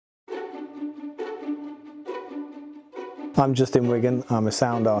I'm Justin Wiggan, I'm a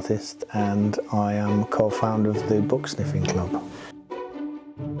sound artist and I am co-founder of the Book Sniffing Club.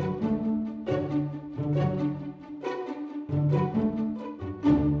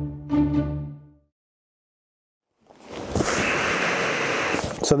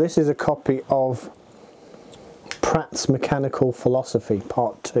 So this is a copy of Pratt's Mechanical Philosophy,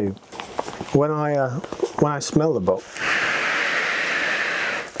 Part 2. When I smell the book,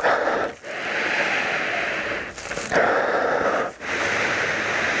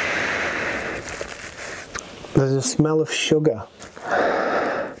 there's a smell of sugar.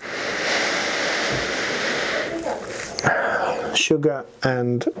 Sugar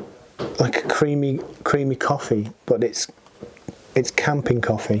and like a creamy coffee, but it's camping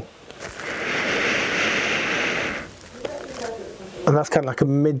coffee. And that's kind of like a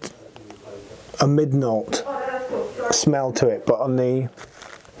mid note smell to it, but on the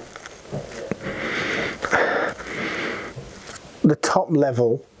top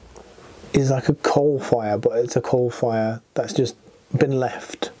level is like a coal fire, but it's a coal fire that's just been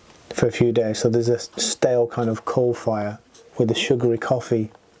left for a few days. So there's a stale kind of coal fire with a sugary coffee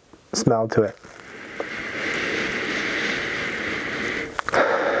smell to it.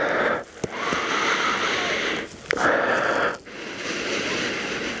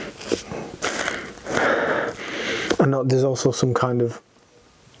 And there's also some kind of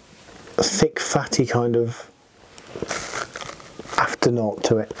thick, fatty kind of afternote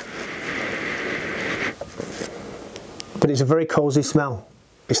to it. But it's a very cosy smell.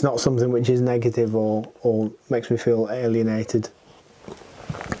 It's not something which is negative or makes me feel alienated.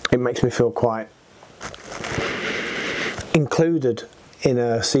 It makes me feel quite included in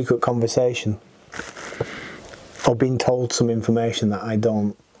a secret conversation or being told some information that I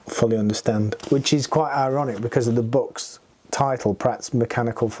don't fully understand, which is quite ironic because of the book's title, Pratt's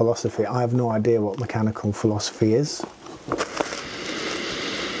Mechanical Philosophy. I have no idea what mechanical philosophy is.